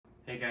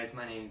Hey guys,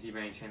 my name is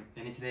Zebraagent,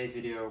 and in today's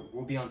video,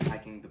 we'll be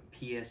unpacking the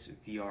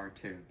PSVR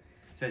 2.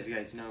 So as you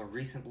guys know,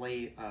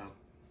 recently,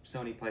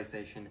 Sony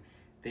PlayStation,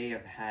 they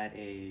have had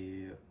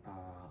a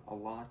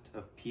lot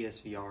of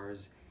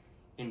PSVRs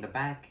in the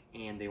back,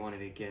 and they wanted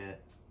to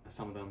get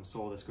some of them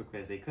sold as quickly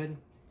as they could.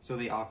 So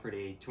they offered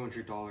a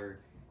 $200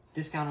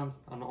 discount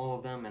on all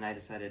of them, and I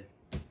decided,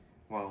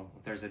 well,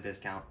 if there's a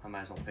discount, I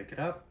might as well pick it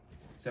up.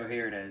 So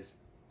here it is,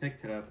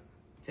 picked it up.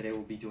 Today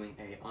we'll be doing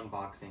a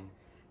unboxing,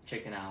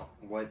 checking out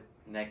what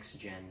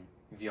next-gen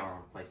VR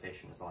on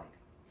PlayStation is like.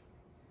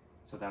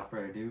 So without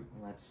further ado,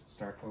 let's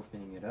start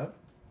opening it up.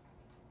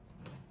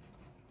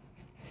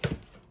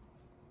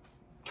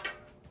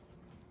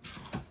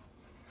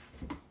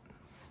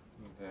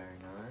 Very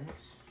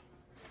nice.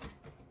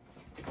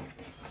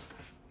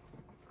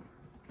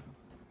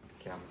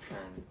 Okay, I'm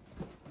trying.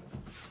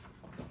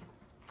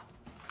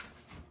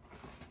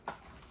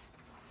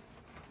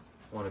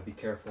 I want to be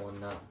careful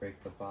and not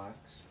break the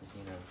box, because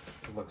you know,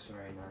 it looks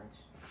very nice.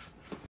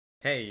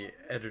 Hey,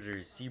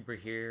 Editor Zebra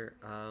here.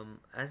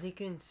 As you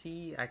can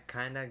see, I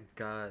kinda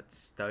got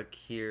stuck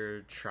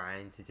here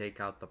trying to take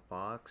out the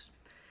box.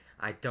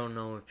 I don't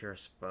know if you're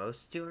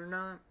supposed to or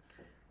not,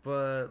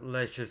 but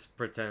let's just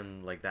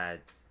pretend like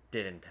that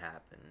didn't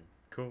happen.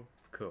 Cool?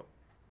 Cool.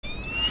 Okay,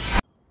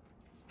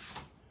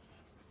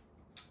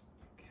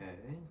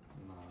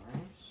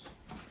 nice.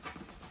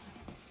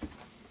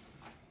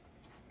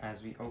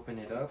 As we open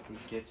it up, we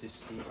get to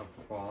see a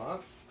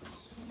box.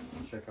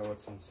 Check out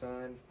what's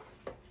inside.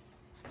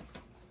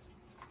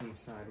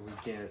 Inside we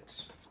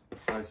get,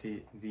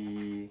 obviously,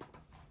 the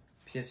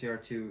PSVR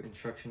 2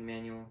 instruction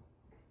manual.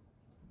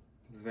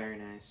 Very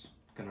nice.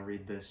 Gonna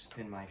read this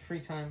in my free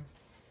time.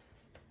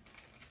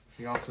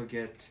 We also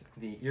get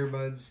the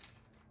earbuds.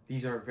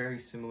 These are very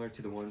similar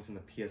to the ones in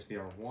the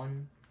PSVR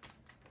 1.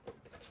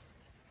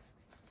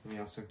 We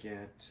also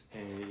get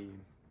a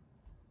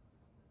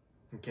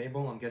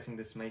cable. I'm guessing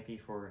this might be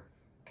for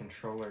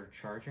controller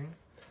charging.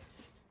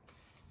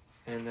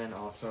 And then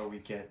also we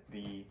get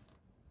the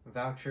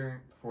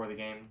voucher for the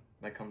game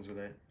that comes with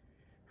it.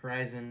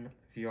 Horizon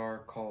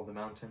VR Call of the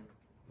Mountain.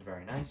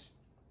 Very nice.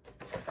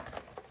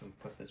 Let me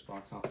put this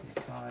box off to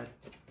the side.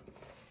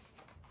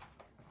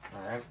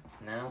 Alright,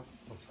 now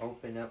let's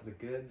open up the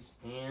goods,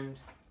 and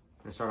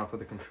I'm gonna start off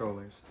with the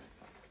controllers.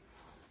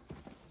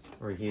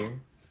 Right here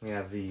we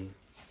have the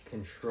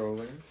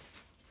controller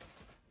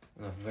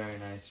in a very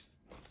nice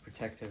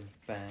protective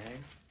bag.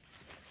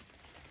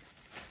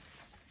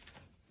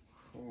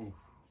 Ooh.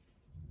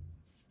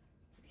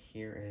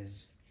 Here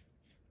is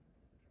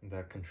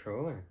the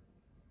controller.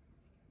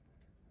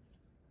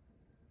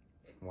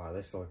 Wow,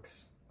 this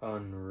looks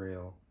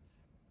unreal.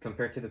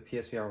 Compared to the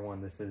PSVR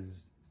 1, this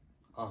is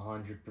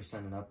 100%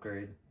 an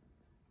upgrade.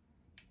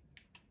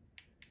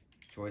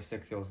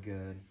 Joystick feels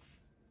good.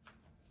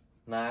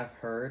 Now I've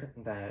heard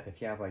that if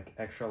you have like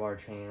extra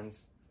large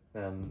hands,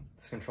 then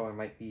this controller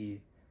might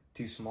be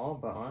too small,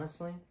 but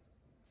honestly,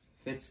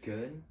 fits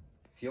good,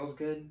 feels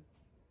good,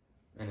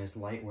 and is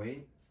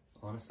lightweight.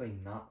 Honestly,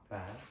 not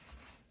bad.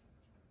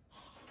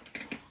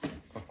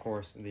 Of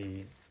course,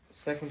 the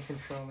second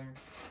controller.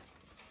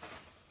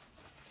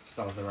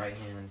 Start with the right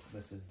hand.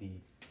 This is the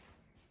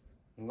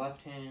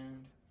left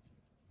hand.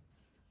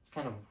 It's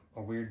kind of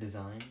a weird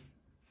design,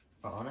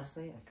 but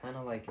honestly, I kind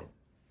of like it.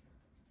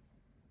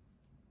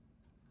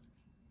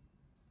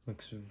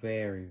 Looks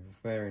very,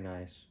 very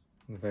nice.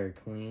 Very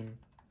clean.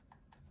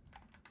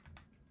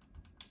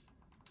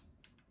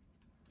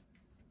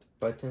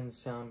 Buttons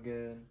sound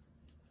good.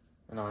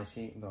 And now I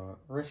see the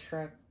wrist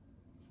strap.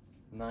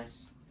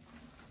 Nice.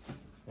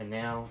 And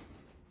now,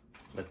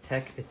 the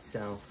tech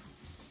itself.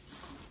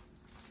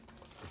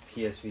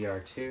 The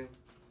PSVR 2.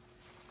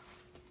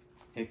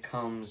 It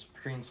comes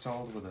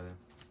pre-installed with a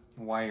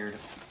wired,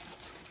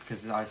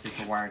 because obviously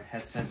it's a wired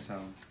headset, so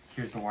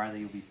here's the wire that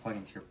you'll be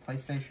plugging into your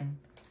PlayStation.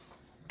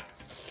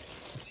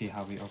 Let's see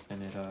how we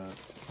open it up.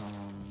 I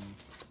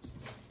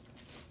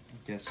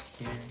guess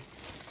here.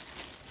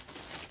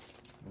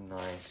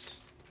 Nice.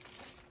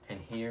 And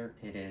here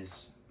it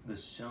is, the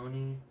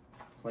Sony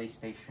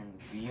PlayStation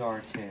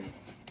VR 2.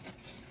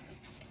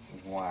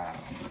 Wow.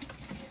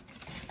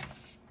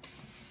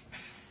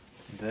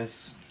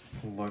 This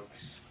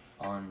looks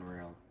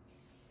unreal.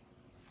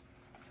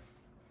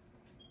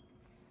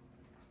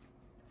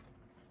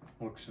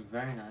 Looks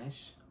very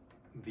nice.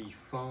 The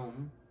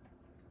foam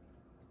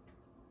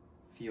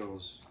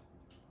feels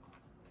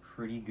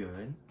pretty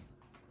good.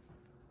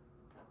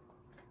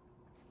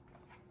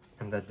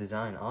 And the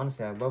design,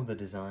 honestly, I love the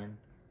design.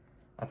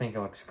 I think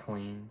it looks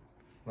clean,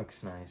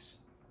 looks nice.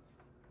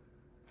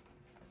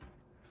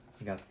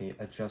 You got the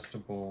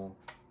adjustable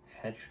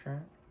head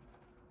strap.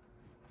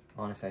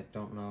 Honestly, I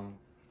don't know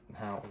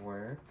how it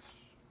works,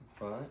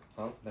 but,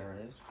 oh, there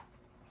it is.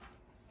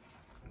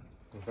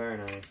 Very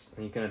nice.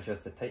 And you can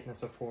adjust the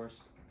tightness, of course.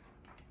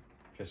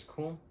 Just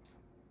cool.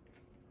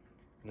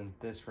 And then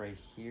this right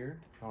here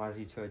allows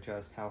you to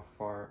adjust how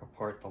far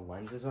apart the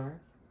lenses are.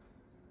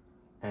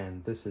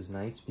 And this is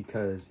nice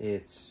because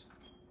it's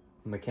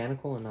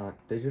mechanical and not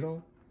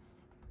digital.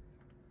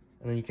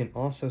 And then you can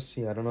also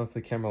see, I don't know if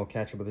the camera will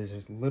catch it, but there's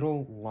just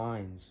little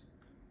lines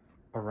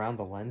around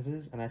the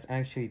lenses, and that's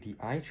actually the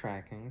eye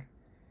tracking,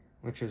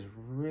 which is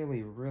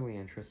really, really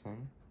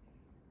interesting.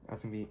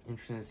 That's gonna be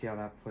interesting to see how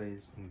that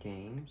plays in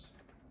games.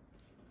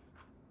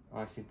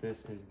 Obviously,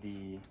 this is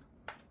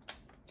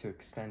to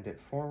extend it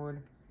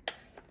forward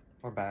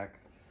or back,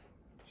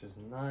 which is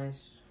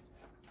nice.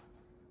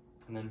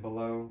 And then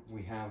below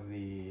we have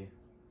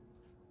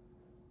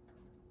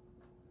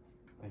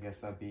I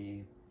guess that'd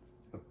be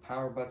the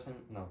power button,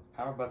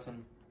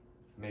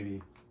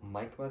 maybe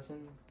mic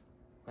button.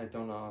 I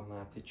don't know, I'm gonna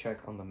have to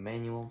check on the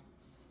manual.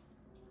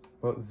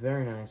 But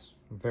very nice,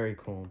 very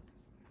cool.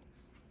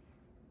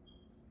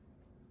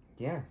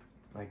 Yeah,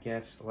 I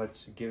guess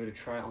let's give it a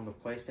try on the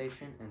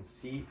PlayStation and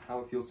see how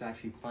it feels to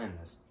actually play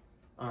this.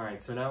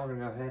 Alright, so now we're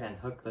gonna go ahead and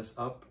hook this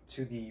up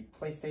to the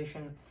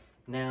PlayStation.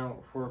 Now,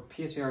 for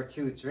PSVR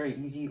 2, it's very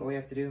easy. All you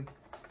have to do,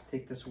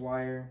 take this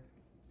wire,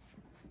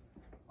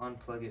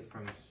 unplug it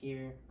from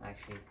here.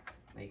 Actually,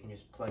 now you can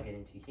just plug it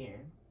into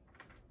here.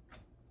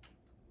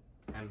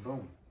 And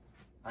boom,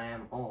 I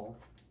am all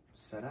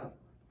set up.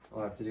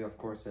 All I have to do, of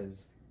course,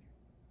 is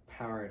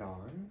power it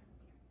on.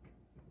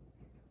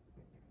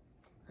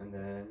 And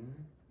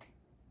then,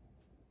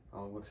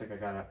 oh, it looks like I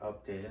gotta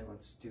update it.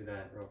 Let's do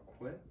that real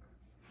quick.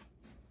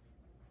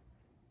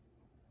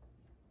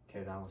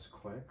 Okay, that was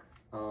quick.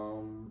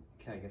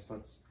 Okay, I guess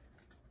let's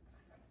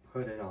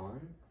put it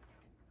on.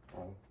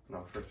 Oh,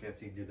 no, first we have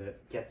to do the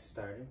get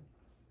started.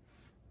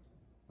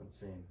 Let's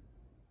see.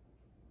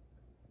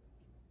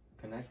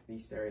 Connect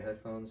these stereo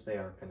headphones, they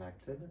are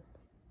connected.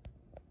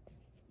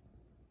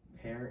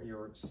 Pair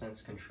your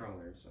Sense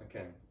controllers.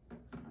 Okay,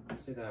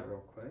 let's do that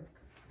real quick.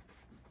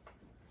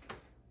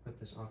 Put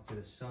this off to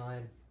the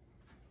side.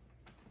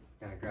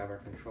 Gotta grab our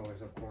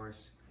controllers, of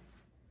course.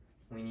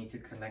 We need to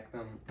connect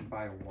them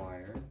by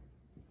wire.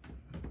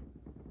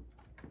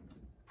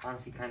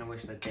 Honestly, kind of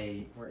wish that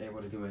they were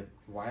able to do it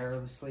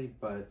wirelessly,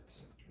 but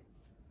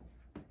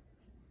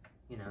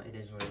you know, it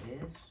is what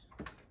it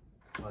is.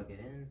 Plug it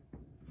in.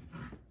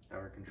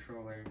 Our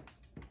controller,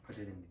 put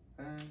it in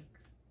the back.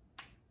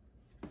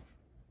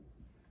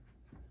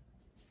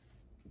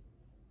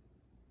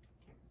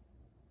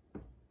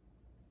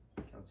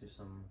 I'll do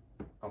some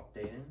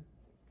updating.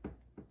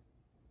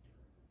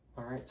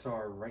 Alright, so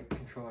our right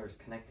controller is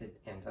connected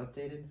and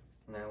updated.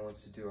 Now it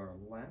wants to do our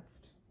left.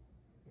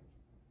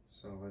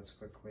 So let's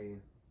quickly,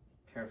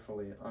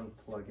 carefully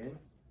unplug it.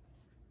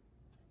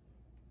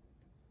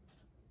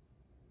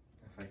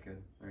 If I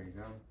could, there you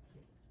go.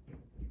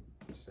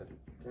 Set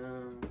it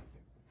down.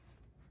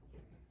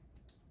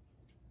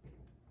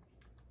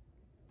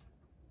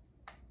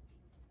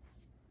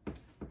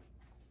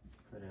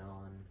 Put it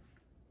on.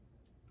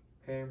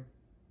 Okay.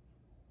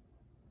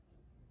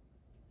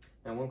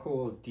 And one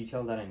cool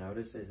detail that I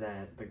noticed is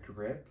that the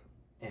grip,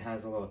 it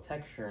has a little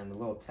texture, and the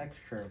little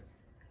texture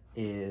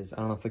is, I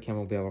don't know if the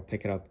camera will be able to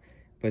pick it up,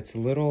 but it's a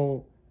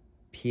little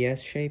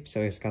PS shape, so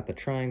it's got the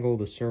triangle,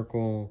 the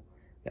circle,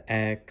 the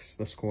X,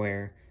 the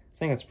square. I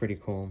think that's pretty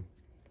cool.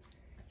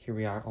 Here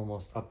we are,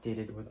 almost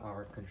updated with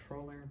our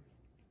controller.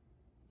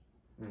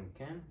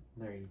 Okay,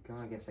 there you go.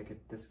 I guess I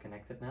could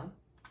disconnect it now.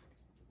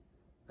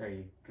 There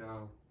you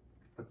go.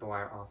 Put the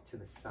wire off to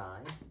the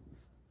side.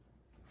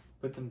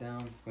 Put them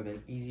down with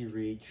an easy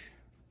reach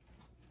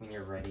when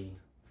you're ready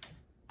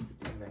to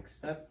the next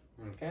step.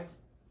 Okay.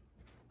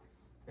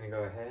 I'm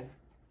gonna go ahead,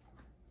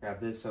 grab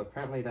this. So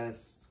apparently that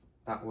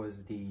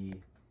was the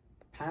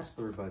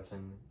pass-through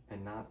button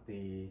and not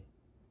the,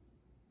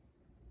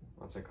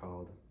 what's it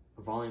called?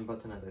 The volume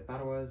button as I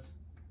thought it was.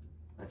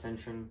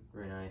 Attention,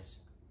 very nice.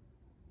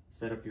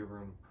 Set up your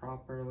room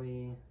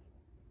properly.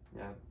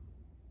 Yeah.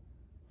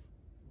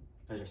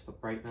 Adjust the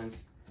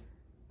brightness.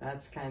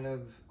 That's kind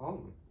of,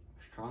 oh,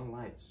 strong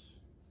lights.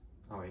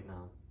 Oh wait,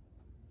 no.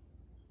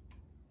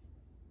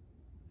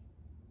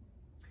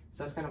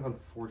 So that's kind of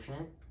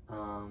unfortunate.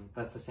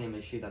 That's the same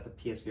issue that the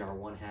PSVR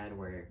 1 had,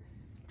 where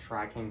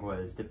tracking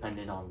was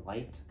dependent on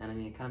light. And I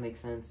mean, it kind of makes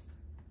sense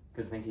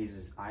because I think it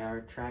uses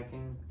IR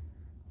tracking,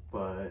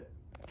 but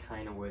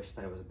kind of wish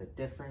that it was a bit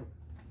different.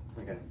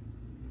 Okay,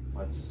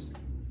 let's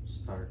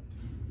start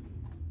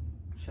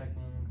checking.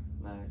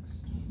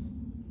 Next.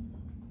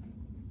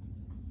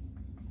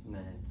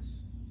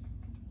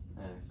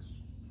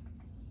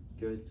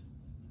 Good.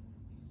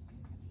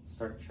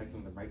 Start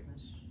checking the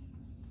brightness.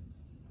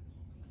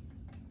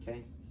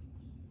 Okay.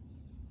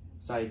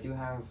 So I do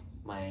have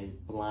my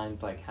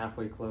blinds like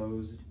halfway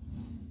closed,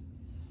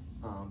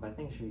 but I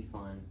think it should be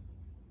fine.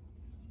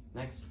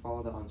 Next,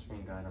 follow the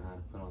on-screen guide on how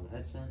to put on the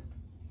headset.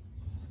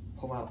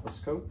 Pull out the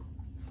scope.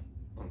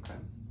 Okay.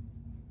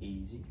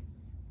 Easy.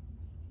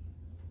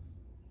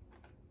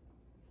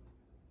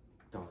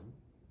 Done.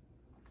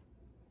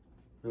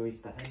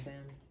 Release the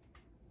headband.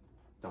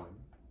 Done.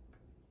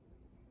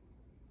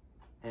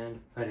 And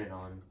put it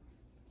on.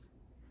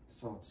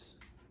 So let's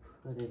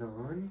put it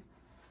on.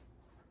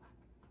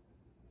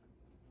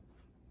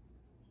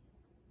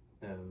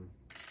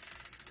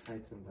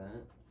 Tighten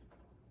that.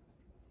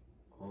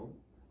 Oh.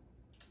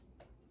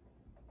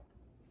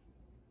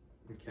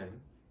 Okay.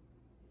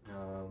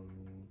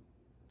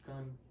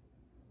 Done.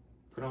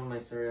 Put on my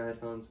stereo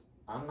headphones.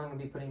 I'm not going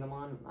to be putting them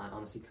on. I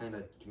honestly kind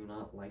of do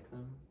not like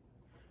them.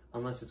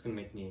 Unless it's going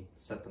to make me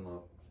set them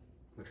up,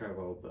 which I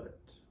will, but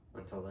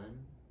until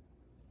then.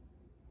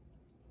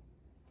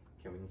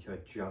 Okay, we need to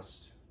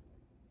adjust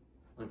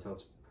until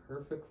it's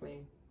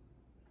perfectly.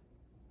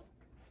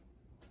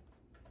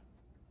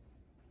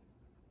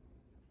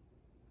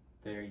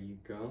 There you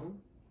go.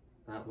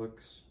 That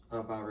looks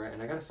about right.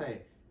 And I gotta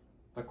say,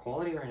 the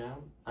quality right now,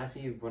 I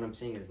see what I'm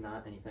seeing is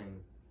not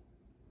anything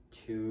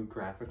too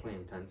graphically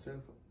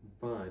intensive,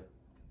 but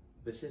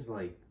this is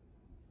like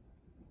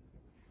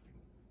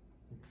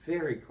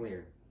very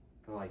clear.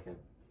 I like it.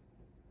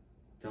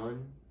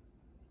 Done.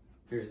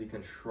 Here's the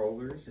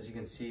controllers. As you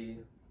can see,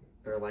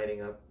 they're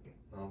lighting up.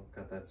 Oh,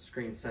 got that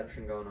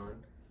screenception going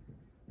on.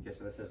 Okay,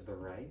 so this is the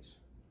right.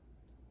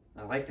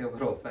 I like the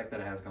little effect that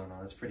it has going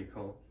on. It's pretty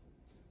cool.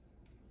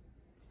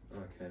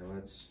 Okay,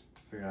 let's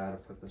figure out how to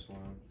put this one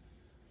on.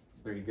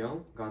 There you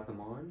go. Got them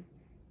on.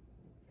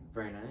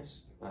 Very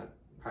nice. I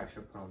probably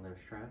should put on their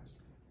straps.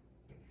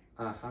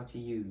 How to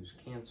use.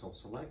 Cancel.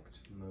 Select.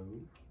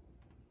 Move.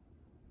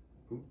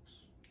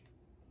 Oops.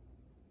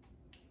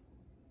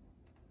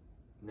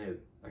 No.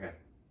 Okay.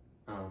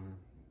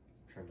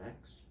 Try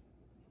next.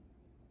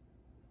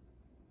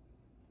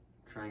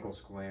 Triangle,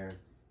 square.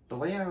 The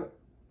layout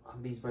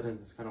of these buttons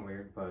is kind of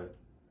weird, but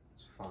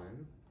it's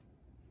fine.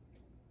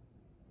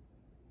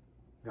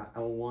 Got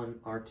L1,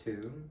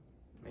 R2.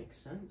 Makes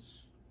sense.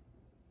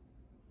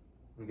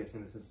 I'm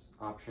guessing this is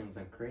options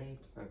and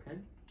create. Okay.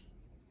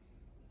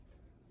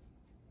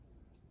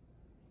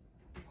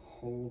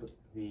 Hold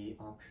the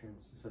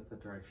options to set the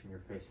direction you're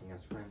facing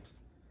as front.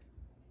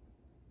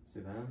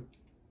 So then,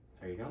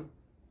 there you go.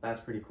 That's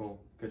pretty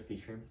cool. Good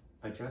feature.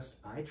 Adjust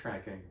eye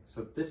tracking.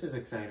 So this is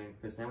exciting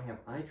because now we have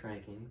eye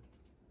tracking.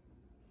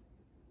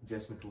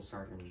 Adjustment will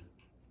start in a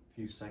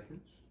few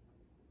seconds.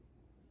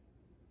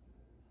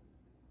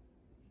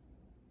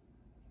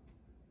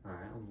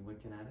 Alright, I'm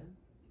looking at it.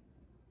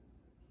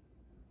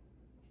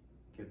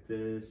 Okay,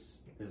 this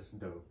is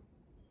dope.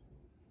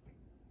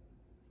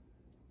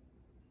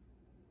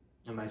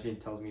 Imagine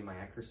it tells me my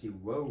accuracy.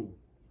 Whoa!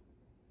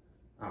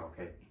 Oh,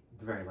 okay.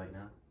 It's very light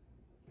now.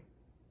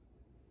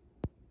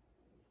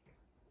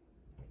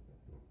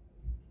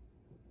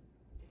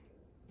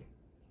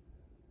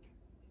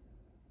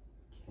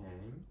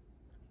 Okay.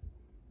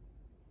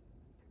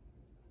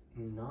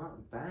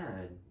 Not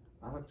bad.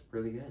 That looks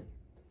really good.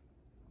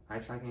 Eye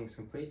tracking is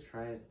complete.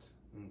 Try it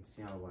and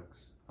see how it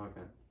looks.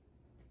 Okay.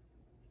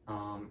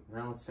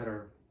 Now let's set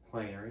our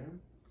play area.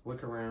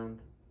 Look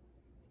around.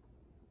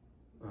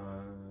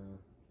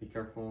 Be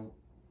careful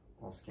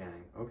while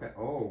scanning. Okay.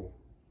 Oh.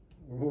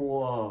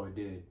 Whoa,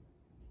 dude.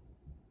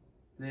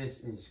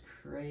 This is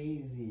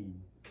crazy.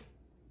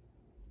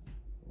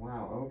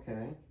 Wow,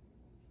 okay.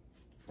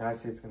 I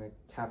see it's gonna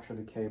capture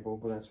the cable,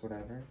 but that's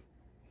whatever.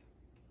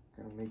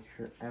 Gotta make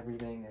sure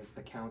everything is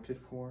accounted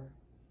for.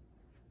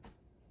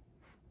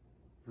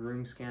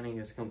 Room scanning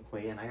is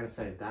complete, and I gotta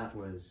say, that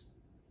was,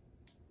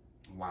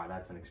 wow,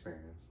 that's an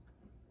experience.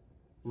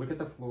 Look at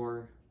the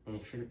floor, and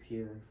it should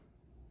appear.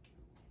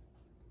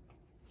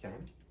 Okay.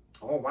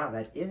 Oh, wow,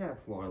 that is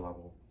at floor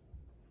level.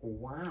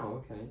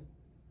 Wow, okay.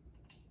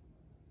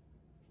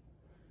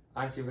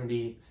 I see we're gonna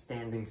be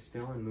standing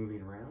still and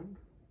moving around.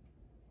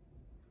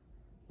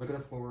 Look at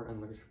the floor and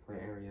look at your play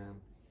area.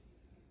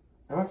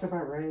 That looks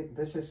about right.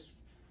 This is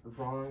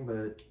wrong,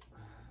 but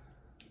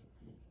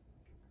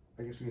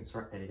I guess we can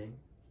start editing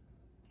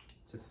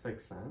to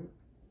fix that.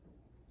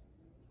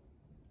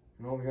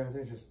 And all we gotta do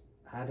is just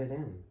add it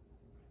in.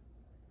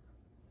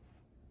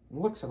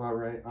 Looks about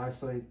right.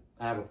 Honestly,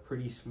 I have a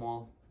pretty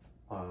small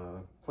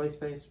play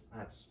space.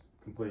 That's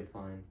completely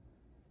fine.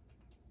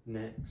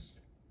 Next.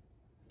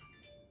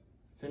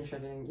 Finish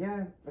editing.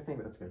 Yeah, I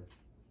think that's good.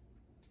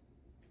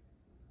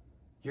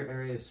 Your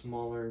area is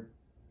smaller.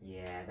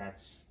 Yeah,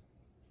 that's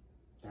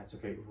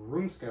okay.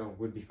 Room scale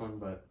would be fun,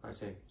 but I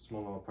say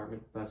small little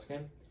apartment, but that's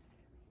okay.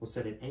 We'll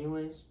set it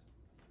anyways.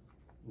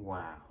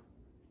 Wow.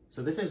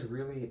 So this is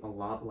really a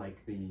lot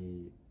like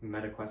the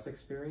MetaQuest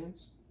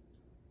experience,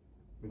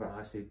 but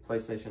honestly,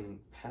 PlayStation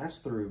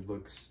pass-through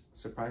looks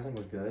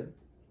surprisingly good.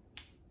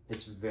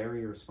 It's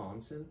very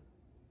responsive,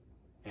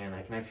 and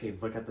I can actually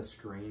look at the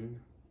screen,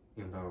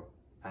 even though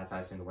that's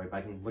icing the way, but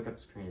I can look at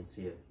the screen and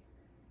see it.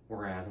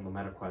 Whereas on the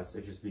MetaQuest,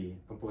 it'd just be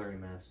a blurry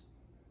mess.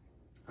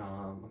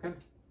 Okay.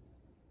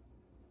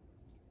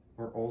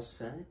 We're all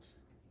set.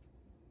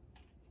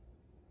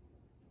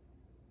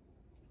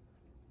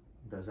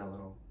 There's that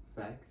little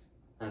effect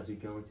as we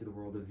go into the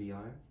world of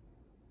VR.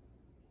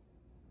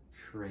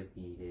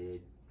 Trippy,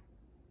 dude.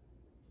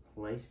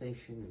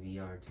 PlayStation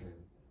VR 2.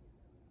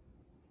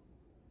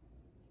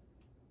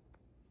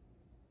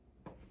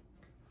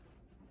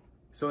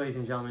 So ladies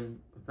and gentlemen,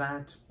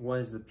 that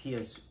was the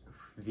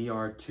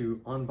PSVR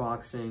 2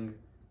 unboxing.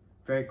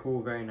 Very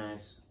cool, very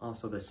nice.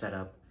 Also the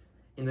setup.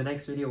 In the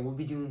next video, we'll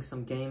be doing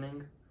some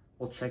gaming.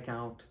 We'll check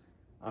out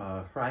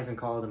Horizon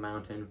Call of the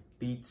Mountain,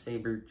 Beat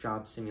Saber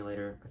Job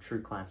Simulator, a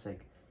true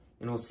classic.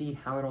 And we'll see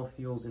how it all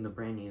feels in the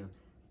brand new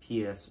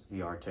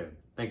PSVR 2.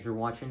 Thank you for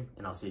watching,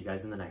 and I'll see you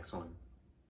guys in the next one.